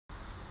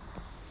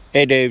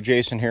Hey Dave,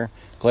 Jason here.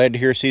 Glad to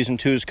hear Season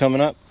 2 is coming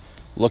up.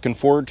 Looking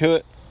forward to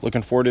it.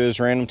 Looking forward to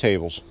his random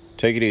tables.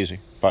 Take it easy.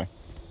 Bye.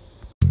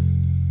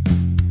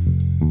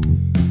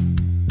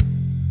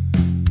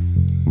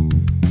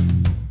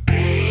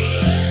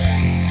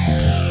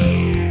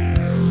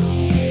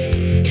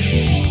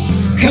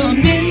 Come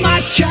in,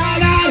 my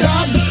child,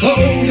 out of the cold,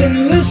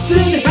 and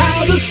listen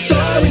how the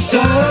story's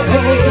told.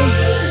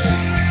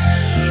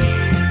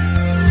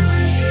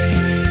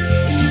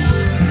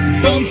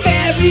 From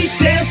fairy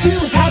tales to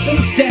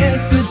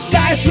happenstance, the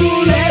dice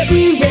rule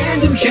every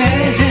random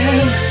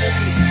chance.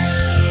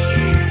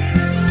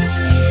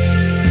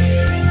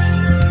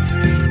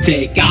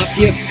 Take off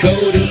your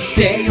coat and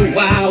stay a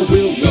while,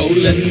 we're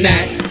rolling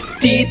that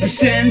D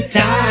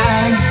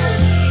percentile.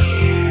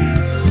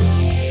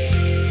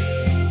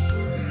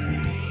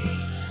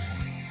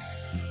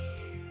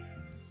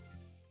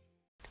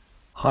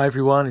 Hi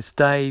everyone, it's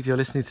Dave. You're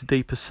listening to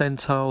D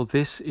Percentile.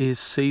 This is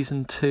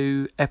Season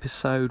 2,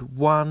 Episode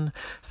 1.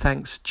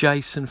 Thanks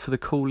Jason for the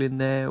call in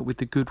there with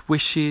the good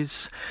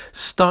wishes.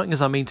 Starting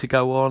as I mean to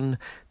go on,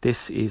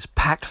 this is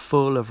packed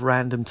full of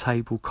random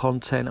table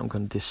content. I'm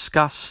going to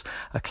discuss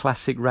a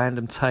classic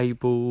random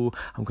table.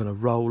 I'm going to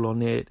roll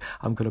on it.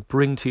 I'm going to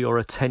bring to your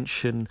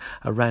attention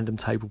a random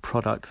table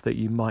product that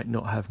you might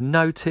not have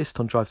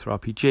noticed on Drive Thru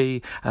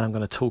RPG. And I'm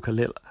going to talk a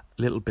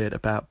little bit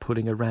about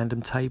putting a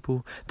random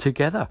table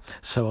together.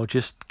 So I'll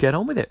just get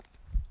on with it.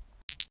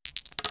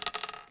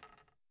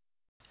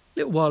 A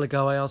little while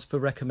ago I asked for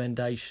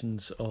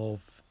recommendations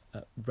of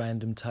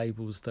random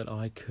tables that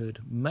I could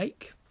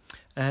make,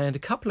 and a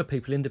couple of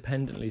people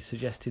independently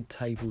suggested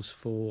tables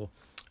for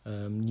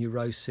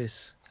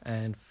neurosis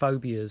and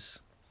phobias,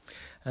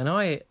 and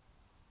I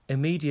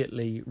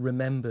immediately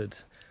remembered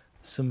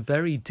some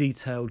very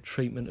detailed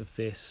treatment of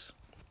this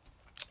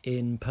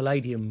in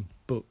Palladium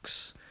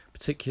books,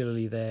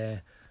 particularly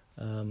their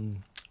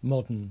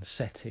modern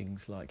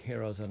settings like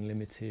Heroes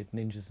Unlimited,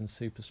 Ninjas and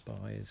Super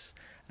Spies,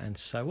 and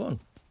so on.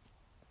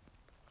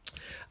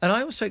 And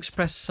I also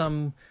expressed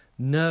some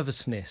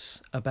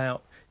nervousness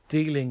about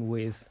dealing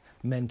with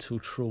mental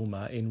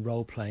trauma in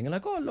role-playing, and I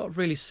got a lot of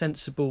really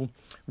sensible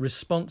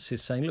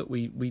responses saying, look,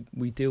 we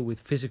deal with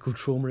physical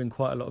trauma in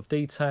quite a lot of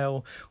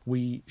detail.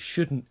 We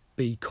shouldn't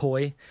be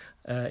coy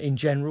in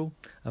general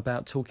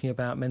about talking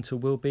about mental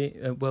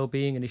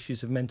well-being and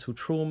issues of mental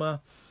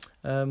trauma.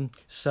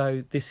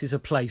 So this is a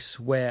place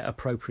where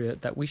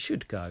appropriate that we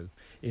should go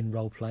in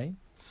role-playing.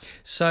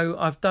 So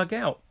I've dug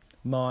out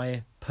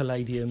my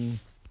Palladium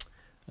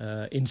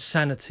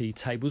insanity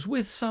tables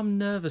with some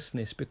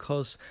nervousness,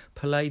 because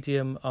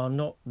Palladium are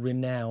not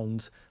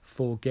renowned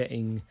for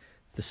getting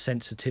the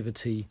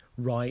sensitivity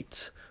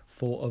right,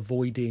 for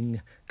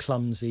avoiding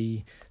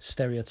clumsy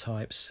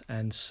stereotypes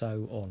and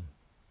so on.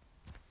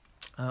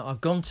 I've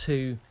gone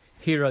to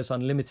Heroes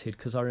Unlimited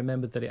because I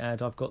remembered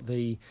that I've got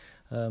the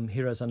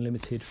Heroes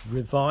Unlimited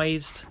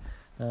revised.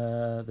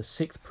 The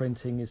 6th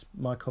printing is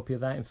my copy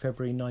of that in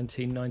February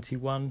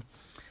 1991,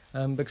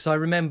 because I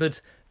remembered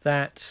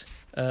that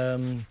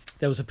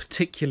there was a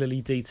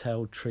particularly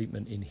detailed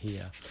treatment in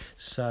here.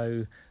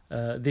 So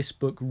this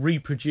book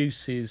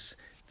reproduces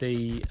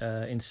the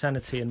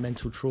insanity and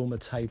mental trauma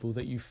table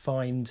that you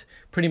find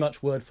pretty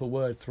much word for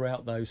word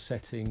throughout those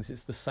settings.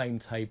 It's the same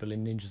table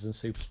in Ninjas and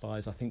Super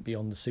Spies. I think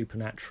Beyond the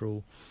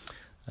Supernatural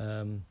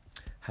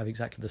have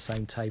exactly the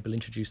same table,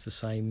 introduced the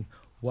same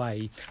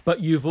way. But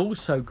you've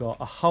also got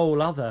a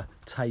whole other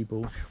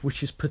table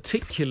which is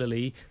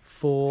particularly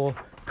for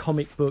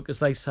comic book, as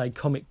they say,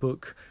 comic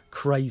book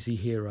crazy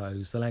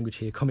heroes. The language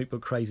here, comic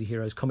book crazy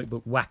heroes, comic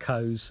book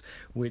wackos,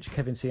 which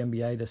Kevin C.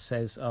 Mbieda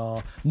says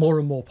are more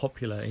and more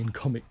popular in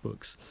comic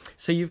books.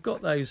 So you've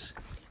got those,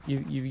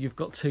 you've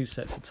got two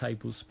sets of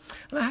tables.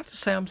 And I have to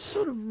say I'm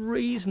sort of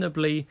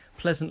reasonably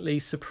pleasantly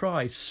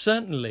surprised.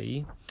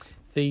 Certainly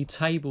the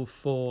table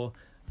for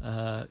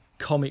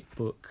comic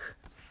book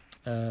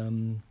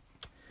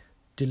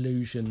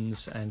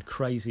delusions and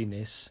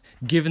craziness,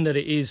 given that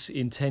it is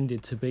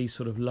intended to be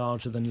sort of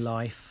larger than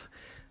life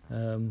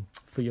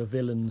for your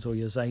villains or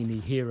your zany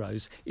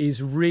heroes,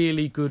 is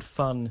really good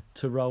fun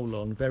to roll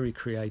on, very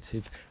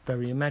creative,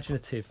 very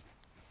imaginative.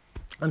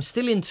 I'm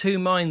still in two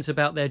minds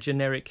about their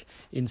generic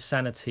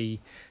insanity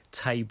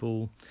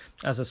table.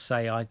 As I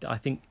say, I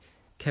think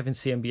Kevin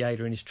C. Mbieda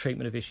in his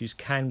treatment of issues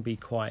can be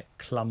quite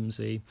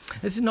clumsy.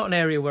 This is not an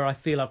area where I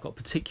feel I've got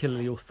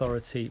particular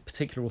authority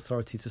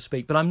to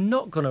speak, but I'm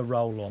not going to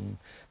roll on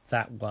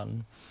that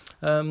one.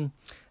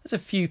 There's a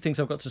few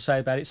things I've got to say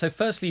about it. So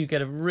firstly, you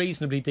get a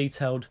reasonably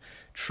detailed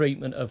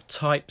treatment of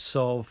types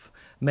of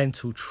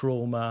mental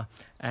trauma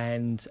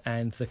and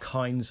the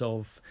kinds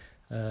of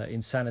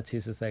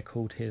insanities, as they're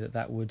called here,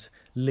 that would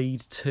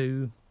lead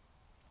to.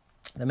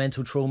 The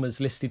mental traumas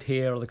listed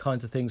here are the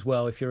kinds of things,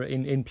 well, if you're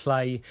in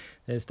play,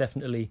 there's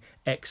definitely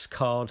X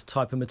card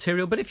type of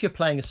material. But if you're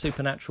playing a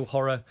supernatural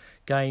horror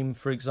game,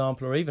 for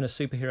example, or even a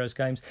superheroes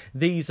games,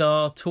 these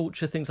are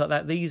torture, things like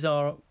that. These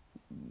are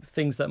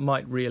things that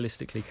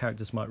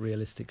characters might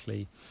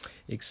realistically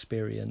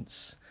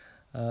experience.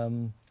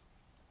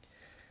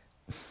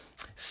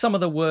 some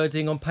of the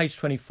wording on page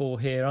 24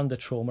 here under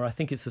trauma, I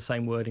think it's the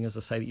same wording as I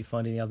say that you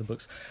find in the other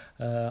books.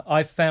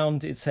 I've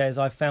found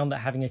that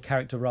having a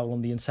character role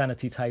on the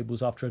insanity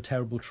tables after a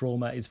terrible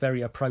trauma is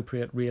very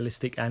appropriate,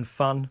 realistic and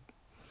fun.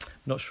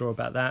 Not sure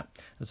about that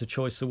as a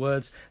choice of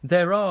words.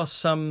 There are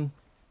some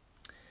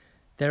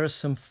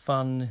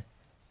fun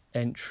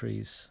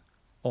entries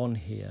on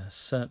here,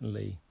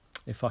 certainly,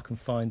 if I can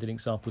find an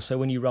example. So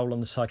when you roll on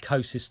the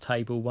psychosis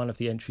table, one of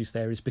the entries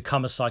there is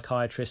become a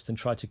psychiatrist and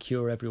try to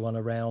cure everyone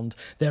around.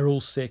 They're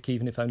all sick,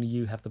 even if only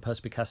you have the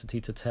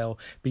perspicacity to tell.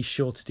 Be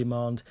sure to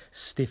demand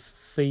stiff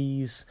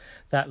fees.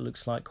 That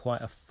looks like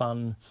quite a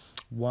fun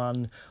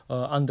one.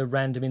 Under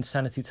random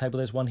insanity table,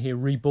 there's one here,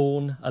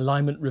 reborn,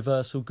 alignment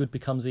reversal, good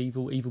becomes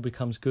evil, evil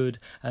becomes good,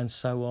 and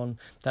so on.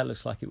 That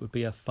looks like it would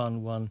be a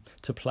fun one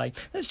to play.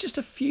 There's just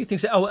a few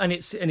things. Oh, and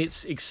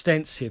it's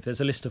extensive. There's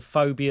a list of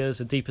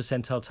phobias, a D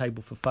percentile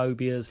table for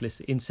phobias,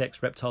 lists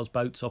insects, reptiles,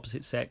 boats,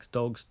 opposite sex,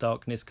 dogs,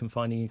 darkness,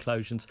 confining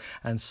enclosures,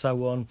 and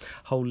so on.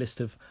 Whole list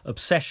of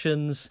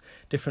obsessions,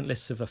 different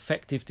lists of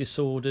affective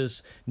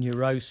disorders,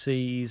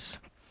 neuroses.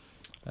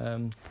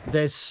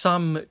 There's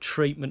some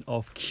treatment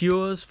of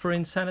cures for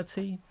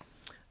insanity,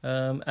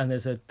 and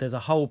there's a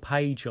whole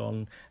page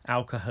on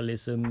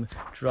alcoholism,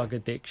 drug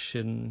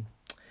addiction.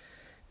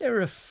 There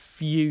are a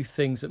few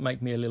things that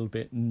make me a little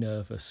bit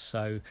nervous.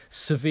 So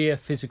severe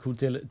physical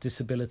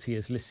disability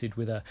is listed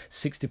with a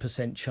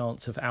 60%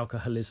 chance of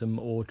alcoholism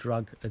or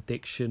drug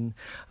addiction.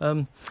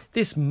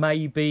 This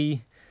may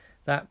be,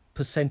 that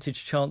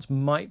percentage chance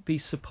might be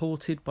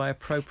supported by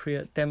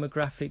appropriate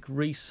demographic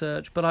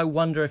research, but I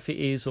wonder if it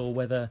is, or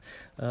whether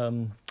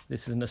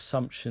this is an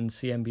assumption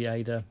CMB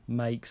Ada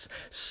makes.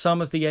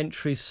 Some of the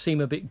entries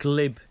seem a bit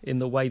glib in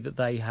the way that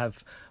they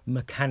have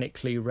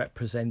mechanically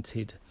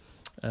represented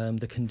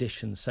the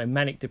conditions. So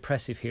manic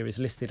depressive here is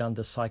listed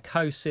under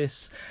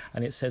psychosis,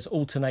 and it says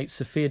alternate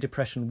severe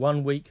depression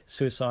 1 week,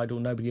 suicidal,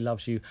 nobody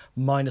loves you,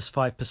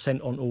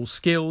 -5% on all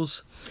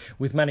skills,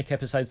 with manic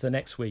episodes the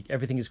next week,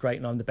 everything is great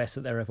and I'm the best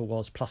that there ever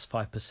was,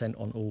 +5%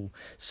 on all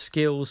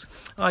skills.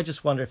 I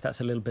just wonder if that's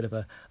a little bit of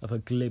a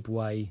glib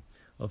way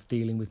of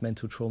dealing with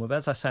mental trauma. But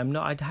as I say,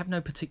 I have no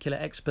particular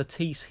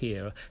expertise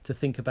here to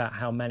think about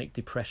how manic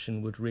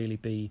depression would really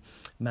be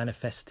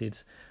manifested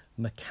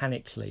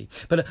mechanically.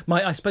 But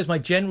I suppose my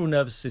general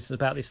nervousness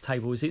about this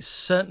table is it's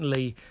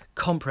certainly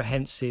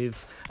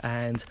comprehensive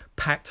and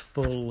packed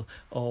full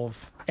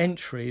of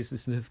entries.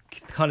 This is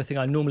the kind of thing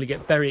I normally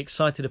get very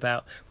excited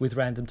about with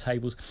random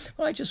tables.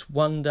 I just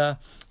wonder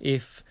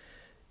if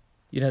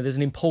there's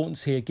an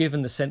importance here,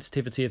 given the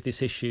sensitivity of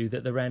this issue,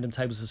 that the random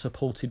tables are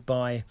supported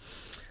by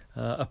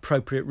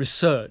appropriate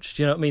research.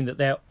 Do you know what I mean? That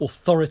they're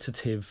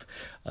authoritative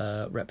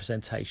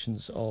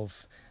representations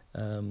of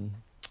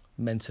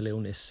mental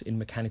illness in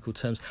mechanical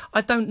terms.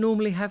 I don't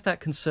normally have that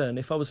concern.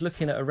 If I was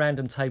looking at a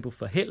random table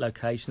for hit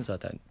locations, I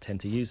don't tend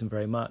to use them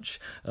very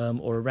much,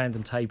 or a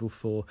random table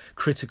for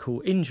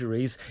critical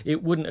injuries,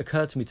 it wouldn't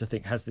occur to me to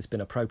think, has this been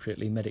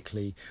appropriately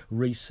medically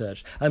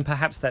researched? And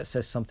perhaps that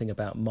says something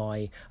about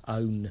my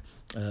own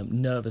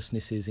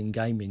nervousnesses in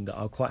gaming, that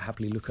I'll quite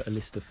happily look at a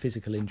list of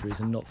physical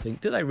injuries and not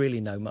think, do they really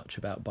know much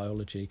about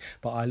biology?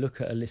 But I look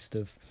at a list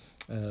of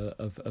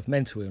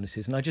mental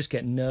illnesses, and I just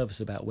get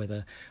nervous about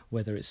whether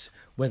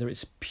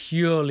it's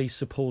purely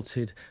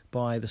supported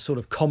by the sort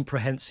of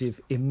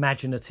comprehensive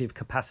imaginative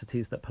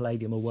capacities that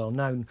Palladium are well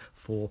known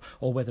for,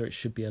 or whether it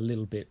should be a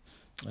little bit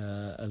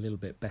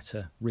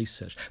better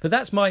researched. But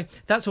that's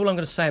all I'm going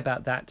to say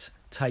about that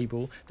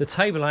table. The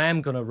table I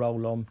am going to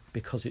roll on,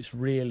 because it's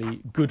really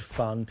good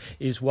fun,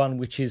 is one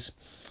which is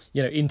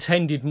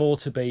intended more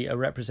to be a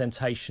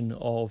representation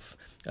of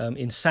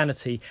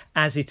insanity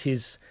as it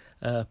is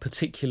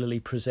particularly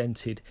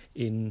presented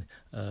in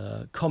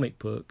comic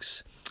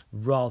books,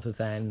 rather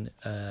than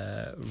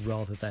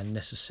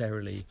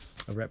necessarily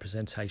a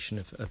representation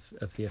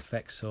of the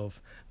effects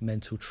of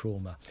mental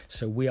trauma.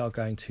 So we are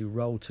going to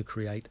roll to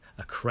create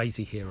a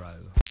crazy hero.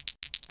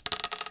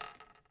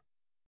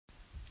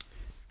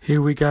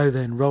 Here we go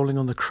then, rolling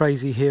on the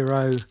crazy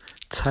hero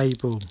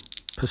table.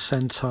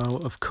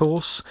 Percentile, of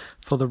course,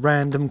 for the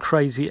random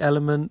crazy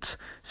element.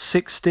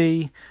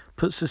 60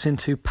 puts us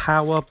into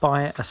power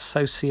by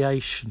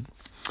association.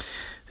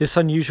 This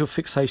unusual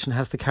fixation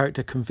has the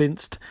character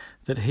convinced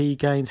that he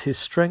gains his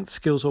strength,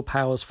 skills or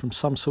powers from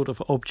some sort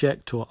of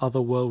object or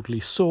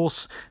otherworldly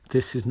source.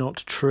 This is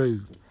not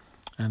true,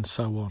 and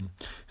so on.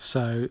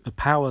 So the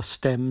power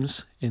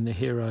stems in the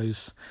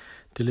hero's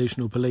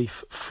delusional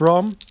belief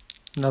from,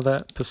 another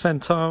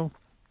percentile,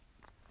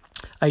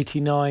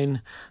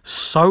 89,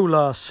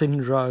 solar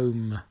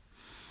syndrome.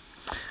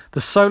 The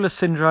solar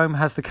syndrome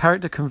has the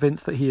character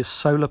convinced that he is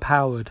solar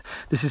powered.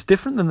 This is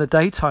different than the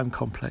daytime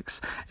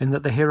complex in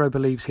that the hero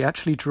believes he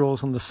actually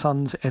draws on the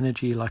sun's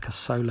energy like a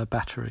solar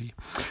battery.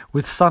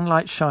 With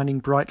sunlight shining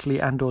brightly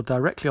and or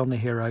directly on the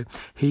hero,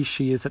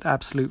 she is at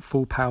absolute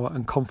full power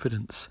and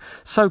confidence.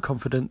 So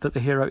confident that the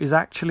hero is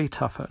actually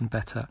tougher and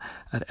better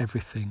at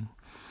everything.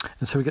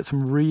 And so we get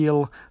some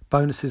real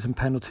bonuses and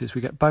penalties.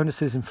 We get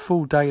bonuses in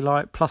full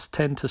daylight,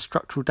 +10 to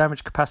structural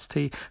damage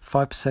capacity,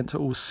 5% to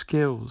all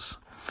skills.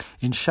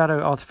 In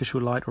shadow,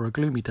 artificial light, or a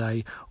gloomy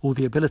day, all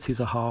the abilities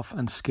are half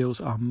and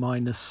skills are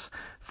minus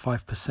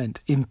 5%.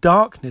 In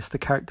darkness, the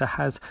character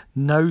has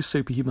no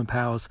superhuman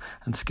powers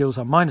and skills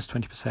are minus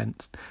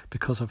 20%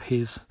 because of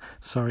his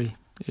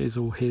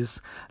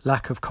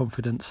lack of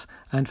confidence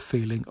and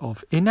feeling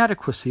of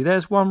inadequacy.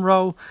 There's one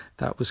roll.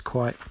 That was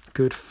quite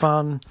good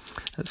fun.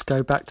 Let's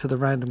go back to the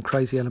random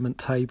crazy element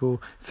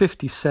table.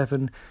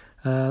 57.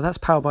 That's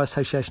power by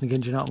association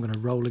again. Do you know what? I'm going to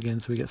roll again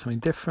so we get something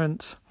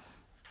different.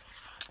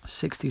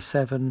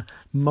 67.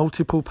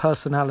 Multiple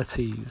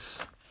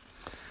personalities.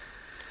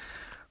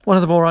 One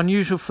of the more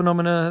unusual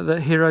phenomena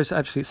that heroes,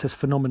 actually it says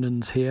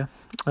phenomenons here.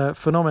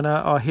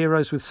 Phenomena are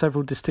heroes with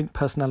several distinct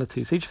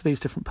personalities. Each of these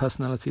different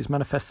personalities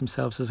manifest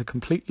themselves as a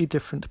completely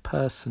different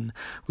person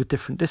with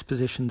different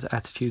dispositions,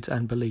 attitudes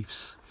and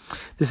beliefs.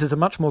 This is a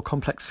much more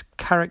complex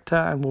character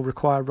and will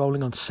require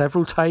rolling on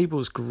several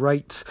tables.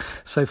 Great.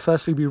 So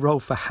firstly we roll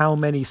for how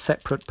many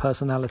separate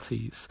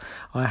personalities.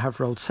 I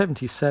have rolled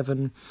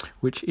 77,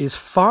 which is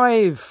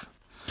 5.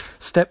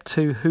 Step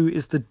 2, who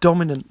is the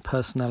dominant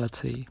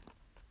personality?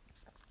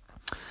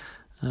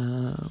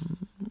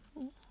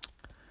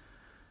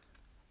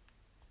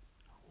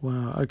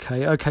 Wow,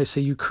 okay, so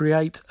you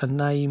create a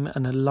name,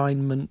 an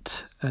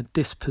alignment, a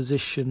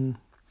disposition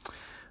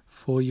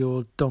for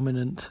your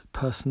dominant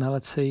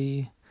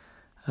personality.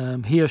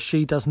 He or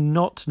she does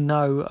not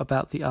know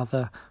about the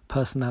other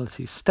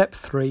personalities. Step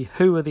 3,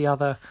 who are the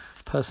other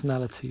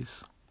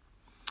personalities?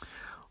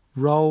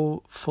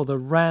 Roll for the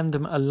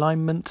random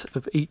alignment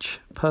of each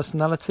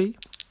personality.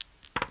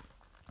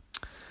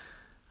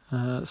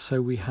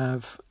 So we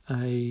have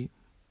we've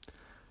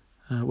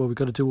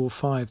got to do all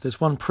 5. There's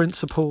one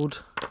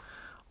principled,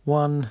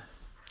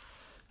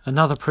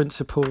 another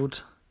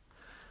principled,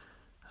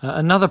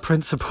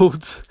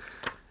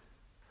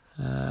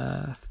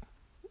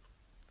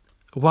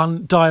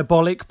 one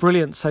diabolic.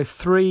 Brilliant. So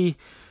 3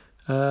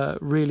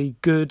 really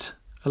good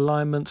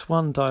alignments,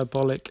 1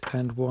 diabolic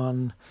and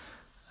 1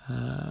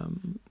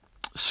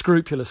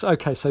 scrupulous.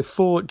 Okay, so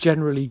 4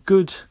 generally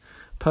good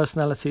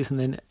personalities, and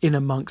then in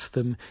amongst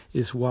them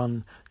is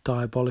 1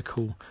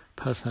 diabolical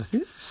personality.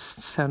 This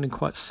is sounding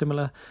quite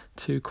similar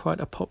to quite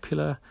a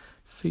popular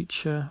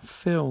feature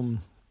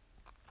film.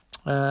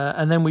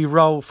 And then we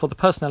roll for the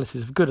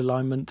personalities of good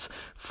alignment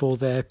for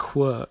their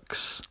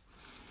quirks.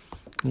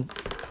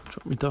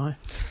 Drop me die.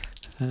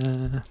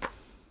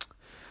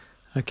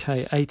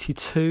 Okay,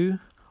 82.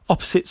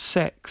 Opposite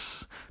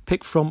sex.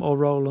 Pick from or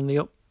roll on the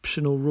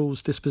optional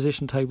rules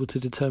disposition table to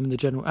determine the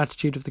general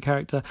attitude of the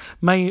character.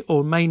 May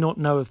or may not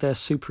know of their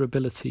super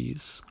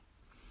abilities.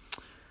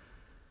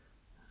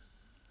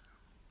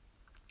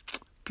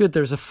 Good.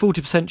 There is a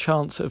 40%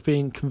 chance of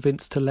being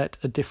convinced to let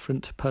a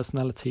different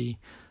personality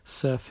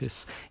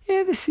surface.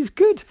 Yeah, this is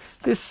good.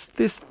 This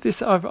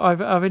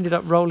I've ended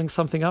up rolling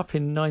something up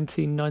in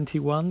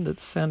 1991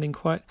 that's sounding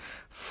quite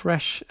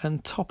fresh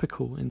and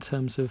topical in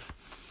terms of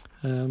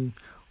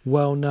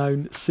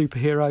well-known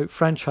superhero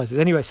franchises.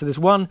 Anyway, so there's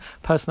 1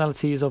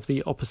 personality is of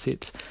the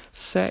opposite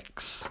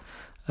sex.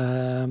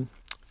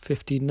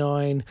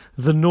 59.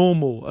 The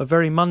normal, a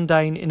very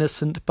mundane,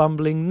 innocent,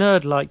 bumbling,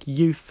 nerd-like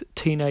youth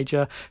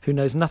teenager who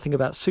knows nothing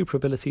about super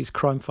abilities,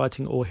 crime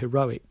fighting or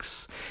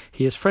heroics.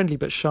 He is friendly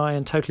but shy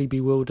and totally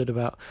bewildered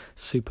about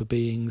super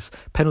beings.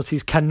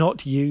 Penalties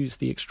cannot use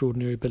the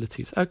extraordinary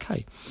abilities.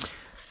 Okay.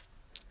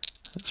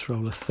 Let's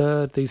roll a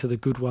third. These are the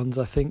good ones,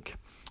 I think.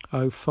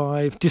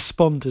 05.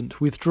 Despondent,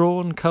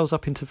 withdrawn, curls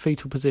up into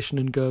fetal position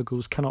and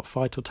gurgles, cannot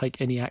fight or take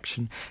any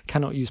action,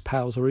 cannot use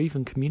powers or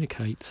even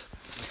communicate.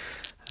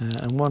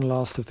 And one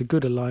last of the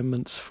good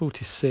alignments,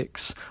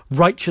 46.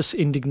 Righteous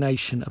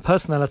indignation, a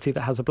personality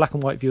that has a black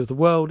and white view of the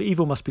world.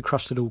 Evil must be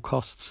crushed at all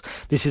costs.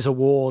 This is a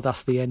war,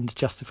 thus the end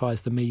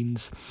justifies the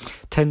means.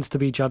 Tends to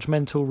be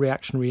judgmental,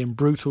 reactionary and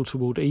brutal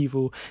toward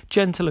evil.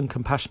 Gentle and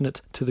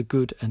compassionate to the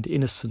good and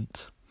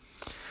innocent.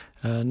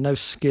 No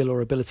skill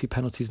or ability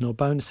penalties nor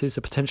bonuses.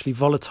 A potentially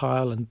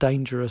volatile and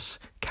dangerous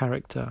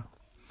character.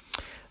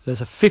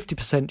 There's a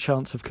 50%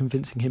 chance of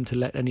convincing him to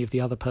let any of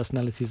the other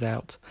personalities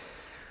out.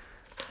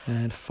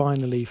 And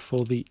finally,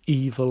 for the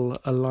evil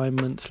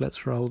alignment,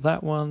 let's roll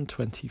that one.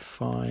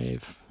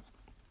 25.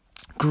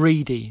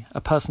 Greedy,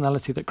 a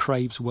personality that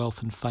craves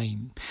wealth and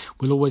fame.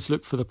 Will always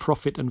look for the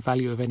profit and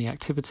value of any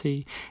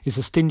activity. Is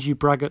a stingy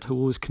braggart who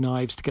always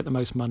connives to get the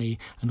most money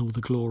and all the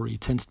glory.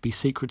 Tends to be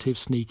secretive,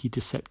 sneaky,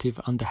 deceptive,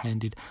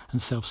 underhanded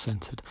and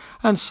self-centred.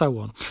 And so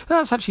on.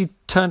 That's actually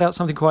turned out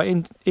something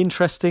quite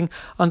interesting.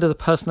 Under the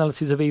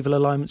personalities of evil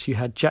alignments, you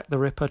had Jack the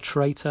Ripper,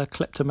 traitor,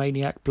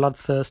 kleptomaniac,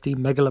 bloodthirsty,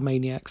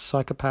 megalomaniac,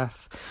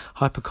 psychopath,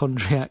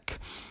 hypochondriac,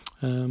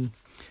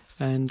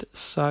 and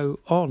so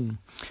on.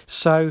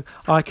 So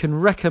I can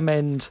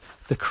recommend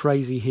the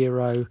Crazy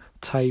Hero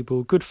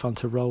table. Good fun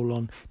to roll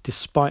on,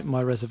 despite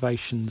my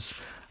reservations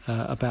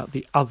about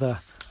the other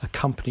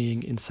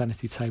accompanying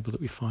Insanity table that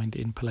we find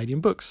in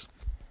Palladium books.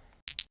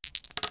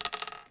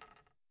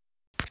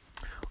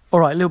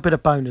 All right, a little bit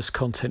of bonus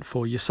content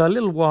for you. So a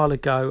little while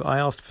ago, I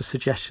asked for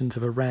suggestions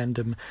of a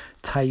random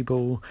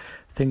table,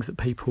 things that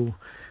people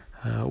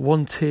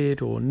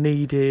wanted or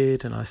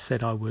needed, and I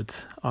said I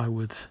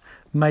would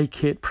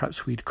make it.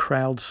 Perhaps we'd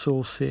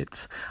crowdsource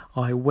it.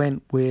 I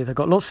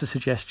got lots of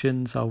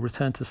suggestions. I'll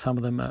return to some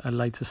of them at a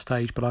later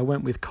stage, but I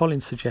went with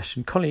Colin's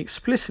suggestion. Colin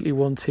explicitly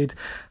wanted,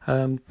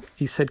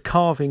 he said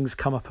carvings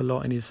come up a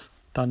lot in his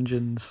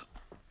dungeons,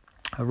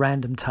 a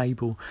random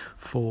table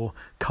for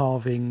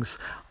carvings.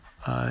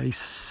 He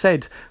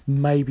said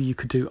maybe you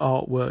could do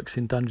artworks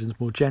in dungeons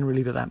more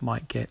generally, but that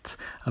might get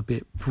a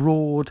bit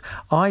broad.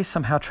 I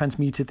somehow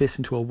transmuted this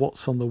into a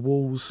what's on the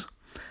walls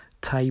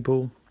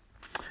table.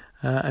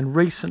 And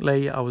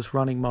recently I was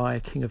running my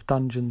King of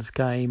Dungeons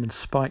game, and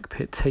Spike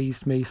Pit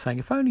teased me saying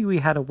if only we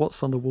had a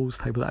what's on the walls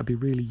table, that'd be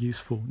really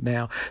useful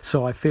now.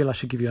 So I feel I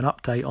should give you an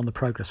update on the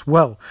progress.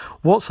 Well,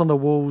 what's on the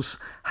walls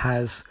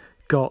has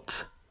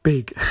got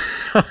big.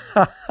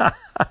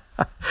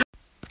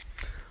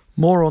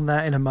 More on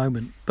that in a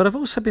moment. But I've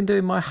also been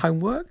doing my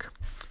homework,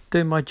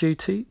 doing my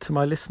duty to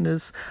my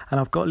listeners, and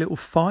I've got a little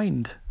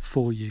find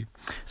for you.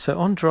 So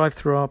on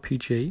Drive-Thru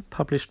RPG,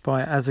 published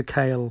by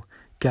Azakale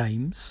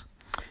Games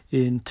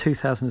in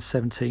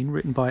 2017,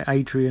 written by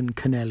Adrian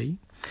Kennelly,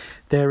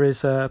 there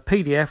is a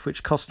PDF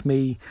which cost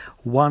me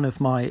one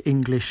of my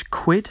English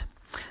quid,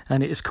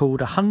 and it is called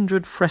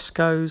 100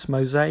 Frescoes,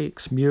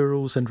 Mosaics,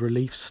 Murals and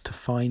Reliefs to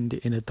Find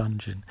in a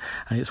Dungeon.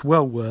 And it's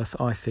well worth,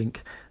 I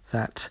think,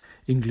 that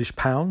English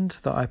pound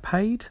that I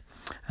paid.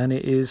 And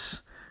it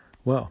is,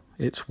 well,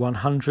 it's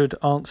 100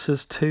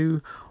 answers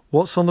to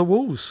what's on the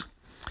walls.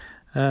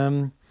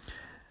 And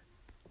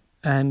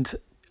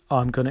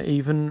I'm going to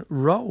even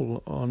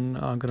I'm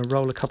going to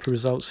roll a couple of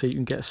results so you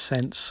can get a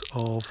sense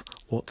of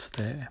what's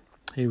there.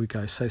 Here we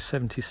go. So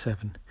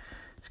 77.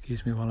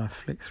 Excuse me while I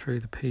flick through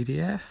the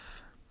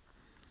PDF.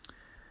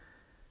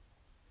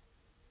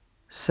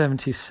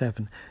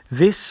 77.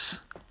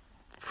 This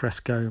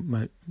fresco,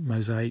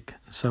 mosaic,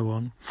 and so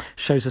on,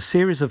 shows a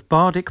series of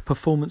bardic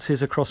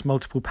performances across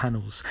multiple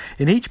panels.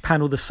 In each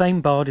panel, the same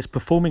bard is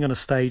performing on a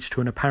stage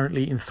to an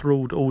apparently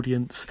enthralled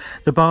audience.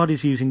 The bard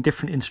is using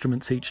different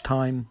instruments each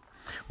time,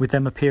 with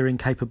them appearing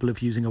capable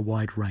of using a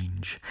wide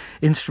range.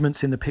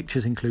 Instruments in the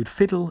pictures include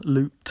fiddle,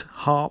 lute,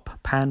 harp,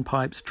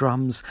 panpipes,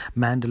 drums,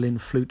 mandolin,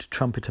 flute,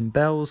 trumpet and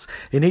bells.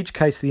 In each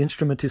case, the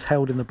instrument is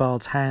held in the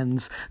bard's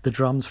hands. The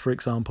drums, for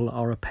example,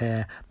 are a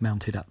pair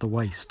mounted at the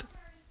waist.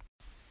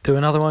 Do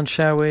another one,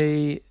 shall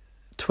we?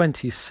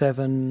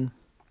 27.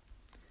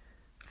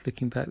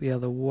 Flicking back the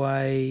other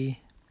way.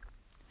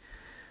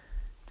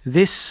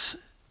 This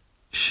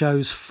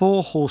shows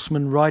 4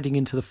 horsemen riding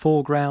into the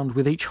foreground,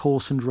 with each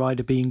horse and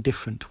rider being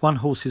different. One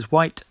horse is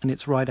white and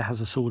its rider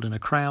has a sword and a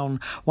crown.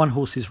 One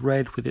horse is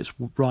red with its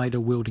rider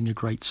wielding a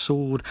great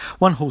sword.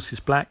 One horse is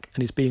black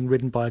and is being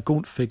ridden by a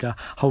gaunt figure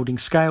holding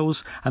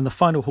scales, and the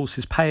final horse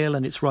is pale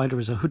and its rider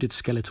is a hooded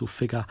skeletal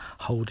figure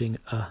holding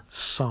a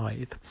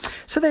scythe.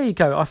 So there you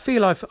go. I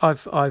feel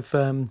I've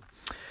done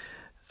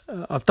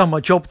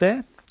my job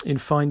there in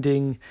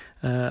finding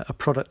a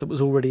product that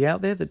was already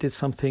out there that did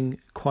something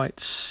quite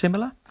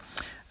similar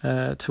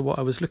to what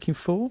I was looking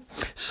for.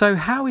 So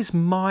how is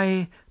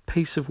my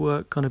piece of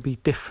work going to be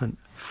different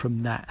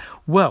from that?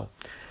 Well,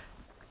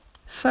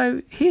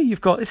 so here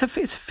you've got, it's a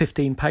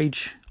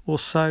 15-page or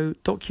so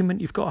document.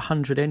 You've got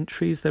 100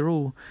 entries. They're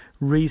all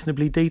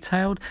reasonably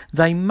detailed.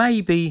 They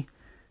maybe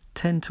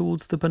tend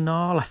towards the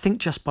banal. I think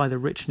just by the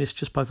richness,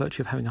 just by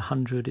virtue of having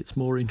 100, it's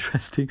more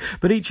interesting.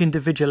 But each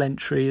individual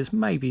entry is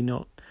maybe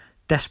not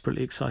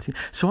desperately exciting.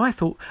 So I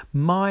thought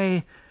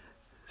my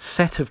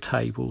set of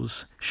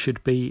tables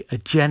should be a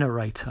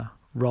generator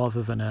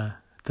rather than a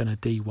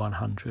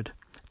D100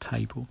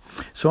 table.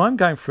 So I'm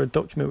going for a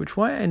document which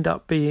might end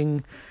up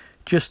being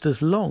just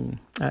as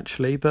long,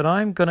 actually, but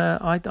I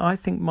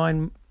think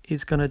mine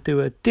is going to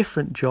do a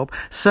different job.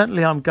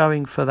 Certainly I'm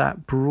going for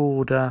that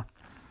broader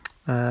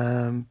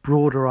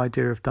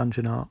idea of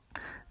dungeon art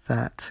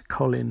that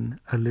Colin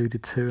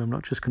alluded to. I'm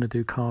not just going to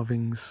do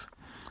carvings.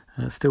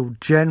 Still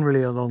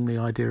generally along the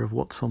idea of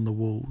what's on the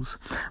walls.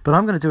 But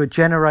I'm going to do a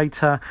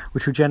generator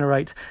which will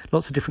generate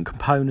lots of different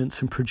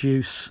components and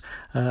produce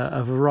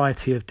a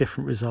variety of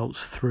different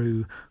results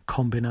through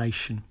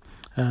combination.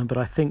 But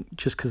I think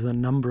just because of the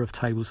number of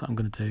tables that I'm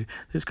going to do,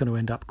 it's going to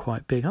end up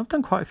quite big. I've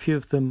done quite a few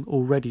of them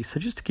already. So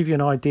just to give you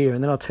an idea,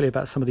 and then I'll tell you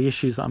about some of the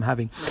issues that I'm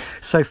having.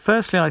 So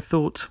firstly, I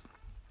thought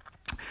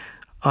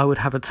I would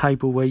have a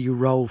table where you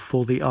roll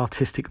for the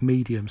artistic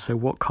medium. So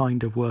what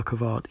kind of work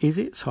of art is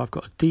it? So I've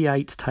got a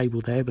D8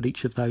 table there, but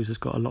each of those has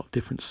got a lot of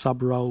different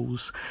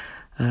sub-rolls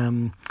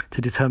to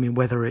determine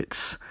whether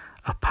it's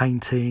a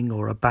painting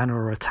or a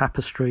banner or a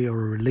tapestry or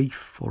a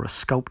relief or a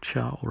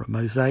sculpture or a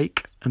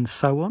mosaic and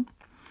so on.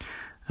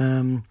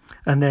 And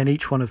then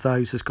each one of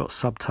those has got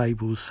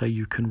sub-tables, so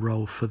you can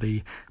roll for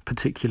the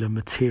particular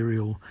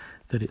material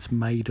that it's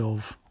made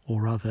of,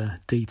 or other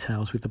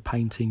details. With the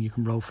painting, you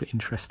can roll for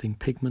interesting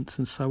pigments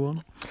and so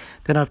on.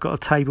 Then I've got a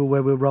table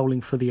where we're rolling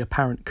for the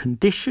apparent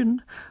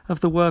condition of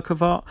the work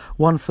of art,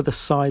 one for the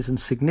size and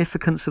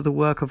significance of the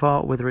work of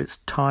art, whether it's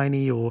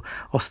tiny or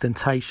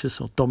ostentatious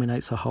or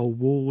dominates a whole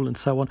wall and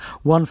so on.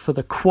 One for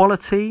the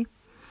quality,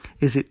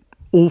 is it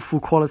awful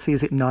quality?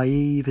 Is it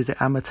naive? Is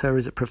it amateur?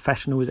 Is it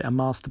professional? Is it a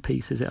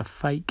masterpiece? Is it a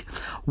fake?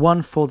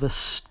 One for the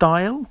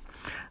style,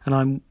 and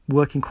I'm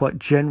working quite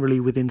generally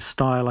within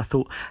style. I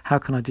thought, how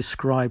can I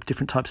describe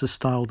different types of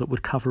style that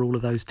would cover all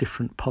of those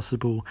different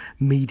possible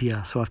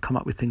media? So I've come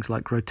up with things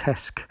like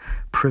grotesque,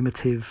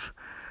 primitive,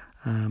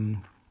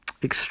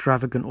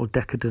 extravagant or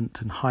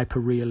decadent, and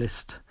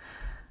hyper-realist,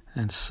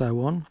 and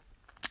so on.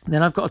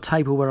 Then I've got a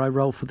table where I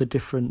roll for the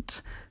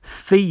different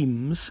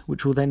themes,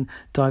 which will then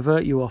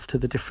divert you off to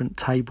the different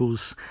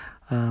tables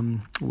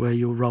where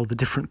you'll roll the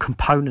different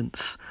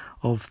components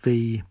of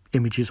the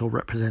images or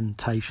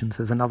representations.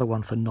 There's another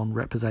one for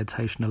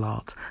non-representational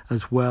art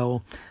as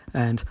well,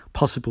 and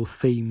possible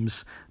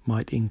themes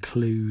might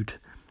include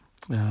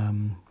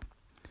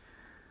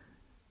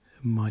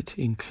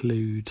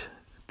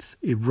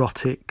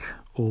erotic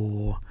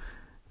or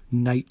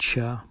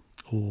nature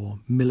or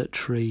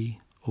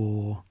military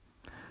or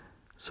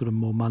sort of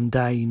more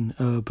mundane,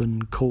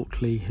 urban,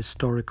 courtly,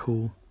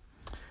 historical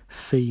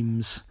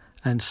themes,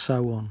 and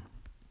so on.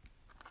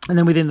 And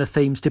then within the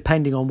themes,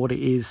 depending on what it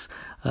is,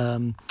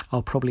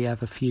 I'll probably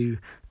have a few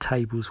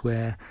tables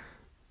where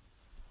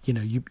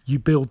you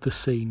build the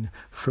scene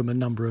from a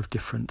number of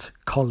different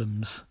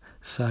columns.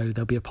 So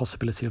there'll be a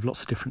possibility of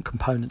lots of different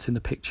components in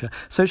the picture.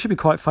 So it should be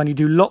quite fun. You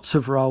do lots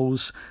of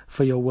roles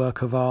for your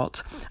work of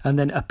art, and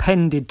then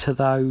appended to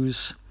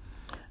those,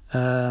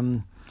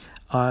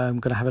 I'm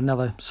going to have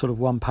another sort of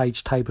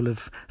one-page table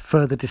of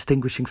further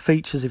distinguishing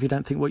features if you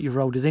don't think what you've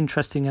rolled is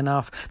interesting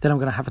enough. Then I'm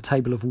going to have a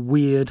table of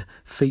weird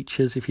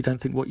features if you don't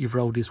think what you've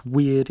rolled is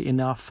weird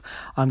enough.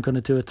 I'm going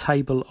to do a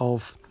table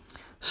of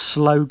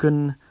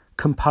slogan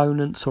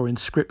components or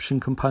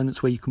inscription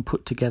components where you can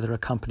put together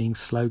accompanying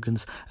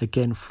slogans,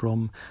 again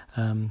from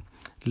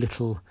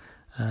little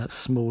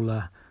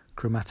smaller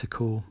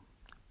grammatical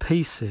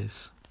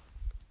pieces.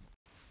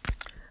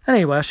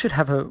 Anyway, I should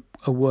have a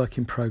work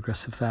in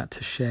progress of that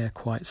to share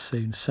quite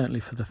soon, certainly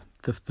for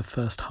the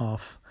first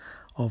half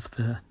of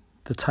the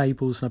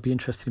tables, and I'd be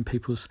interested in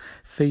people's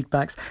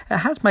feedbacks. It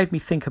has made me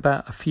think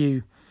about a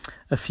few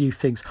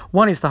things.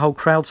 One is the whole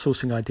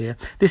crowdsourcing idea.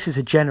 This is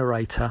a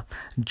generator.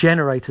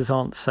 Generators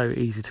aren't so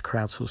easy to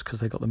crowdsource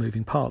because they've got the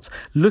moving parts.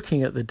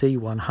 Looking at the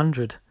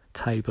D100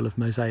 table of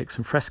mosaics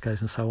and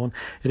frescoes and so on,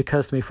 it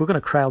occurs to me if we're going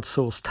to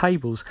crowdsource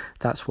tables,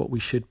 that's what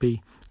we should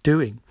be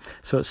doing.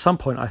 So at some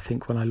point, I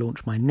think when I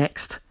launch my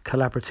next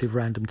collaborative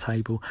random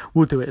table,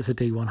 we'll do it as a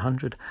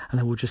D100, and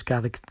then we'll just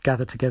gather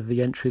together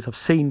the entries. I've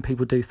seen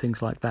people do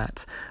things like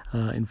that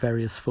in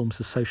various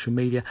forms of social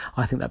media.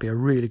 I think that'd be a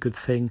really good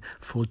thing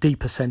for D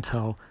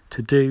percentile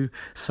to do.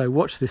 So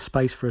watch this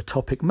space for a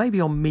topic,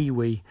 maybe on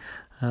MeWe.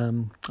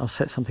 I'll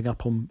set something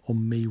up on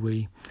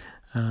MeWe.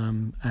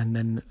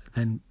 And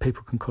then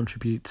people can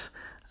contribute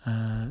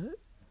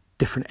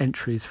different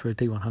entries for a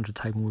D100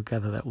 table, and we'll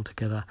gather that all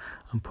together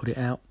and put it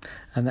out,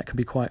 and that can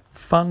be quite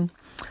fun.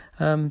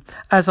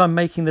 As I'm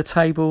making the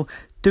table,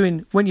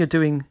 when you're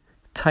doing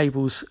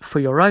tables for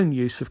your own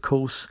use, of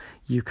course,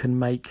 you can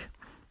make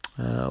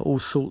all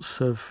sorts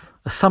of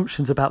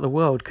assumptions about the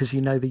world because you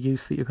know the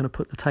use that you're going to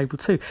put the table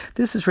to.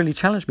 This has really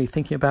challenged me,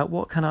 thinking about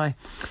what can I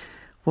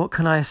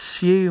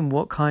assume,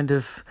 what kind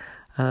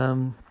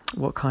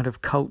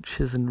of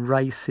cultures and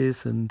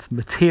races and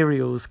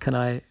materials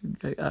are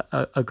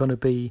going to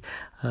be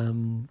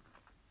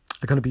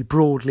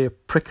broadly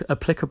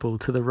applicable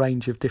to the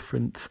range of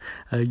different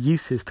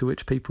uses to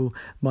which people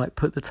might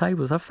put the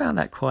tables. I've found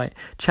that quite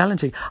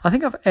challenging. I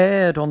think I've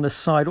erred on the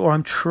side, or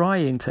I'm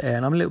trying to err,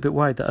 and I'm a little bit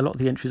worried that a lot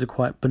of the entries are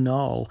quite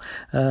banal.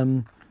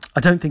 I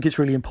don't think it's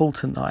really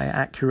important that I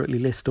accurately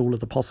list all of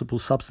the possible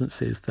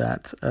substances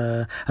that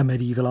a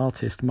medieval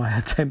artist might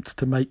attempt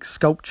to make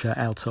sculpture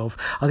out of.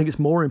 I think it's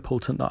more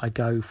important that I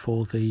go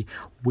for the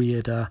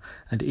weirder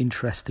and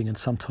interesting and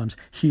sometimes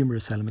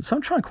humorous elements. So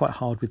I'm trying quite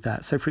hard with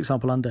that. So, for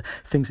example, under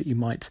things that you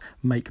might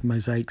make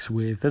mosaics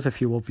with, there's a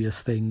few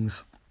obvious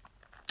things.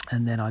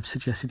 And then I've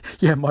suggested,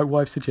 my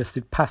wife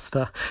suggested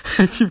pasta.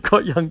 If you've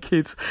got young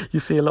kids, you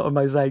see a lot of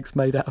mosaics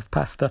made out of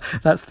pasta.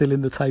 That's still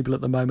in the table at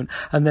the moment.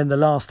 And then the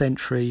last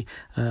entry,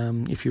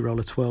 if you roll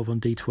a 12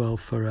 on D12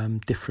 for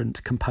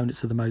different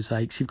components of the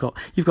mosaics, you've got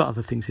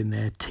other things in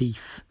there: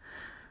 teeth,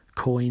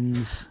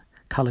 coins,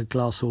 coloured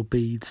glass or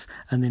beads.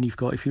 And then you've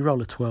got, if you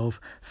roll a 12,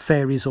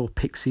 fairies or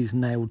pixies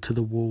nailed to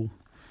the wall.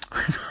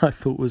 I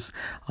thought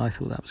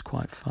that was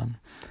quite fun,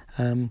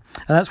 and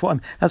that's what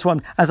I'm.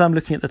 As I'm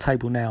looking at the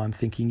table now, I'm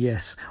thinking,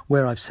 yes,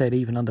 where I've said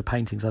even under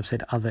paintings, I've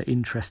said other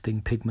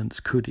interesting pigments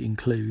could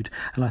include,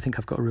 and I think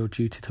I've got a real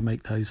duty to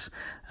make those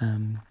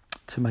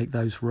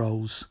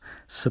roles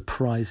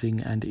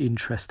surprising and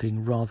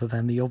interesting rather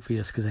than the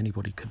obvious, because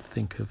anybody could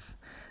think of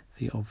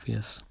the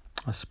obvious,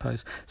 I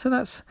suppose. So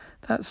that's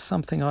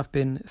something I've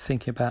been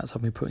thinking about as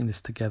I've been putting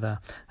this together,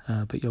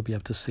 but you'll be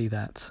able to see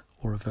that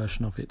or a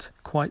version of it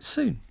quite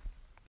soon.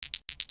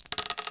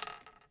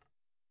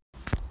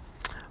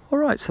 All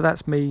right, so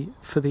that's me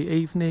for the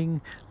evening.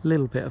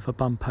 Little bit of a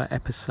bumper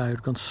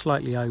episode, gone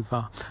slightly over.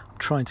 I'm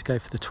trying to go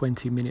for the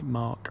 20-minute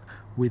mark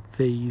with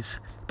these,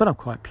 but I'm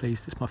quite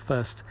pleased. It's my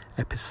first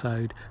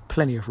episode,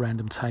 plenty of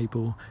random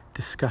table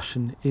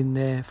discussion in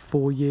there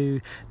for you.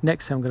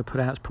 Next thing I'm going to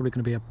put out is probably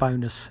going to be a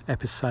bonus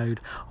episode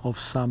of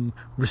some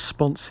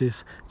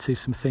responses to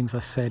some things I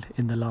said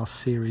in the last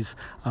series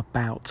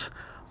about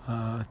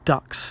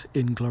ducks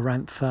in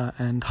Glorantha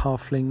and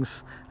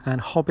halflings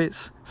and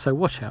hobbits, so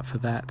watch out for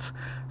that.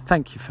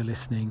 Thank you for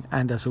listening,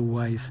 and as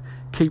always,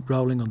 keep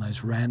rolling on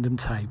those random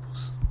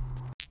tables.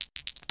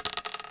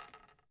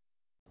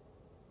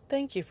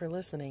 Thank you for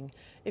listening.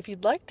 If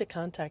you'd like to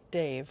contact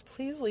Dave,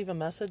 please leave a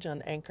message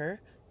on Anchor,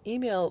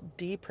 email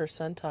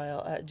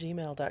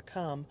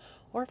dpercentile@gmail.com,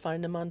 or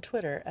find him on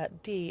Twitter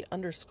at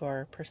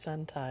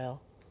d_percentile.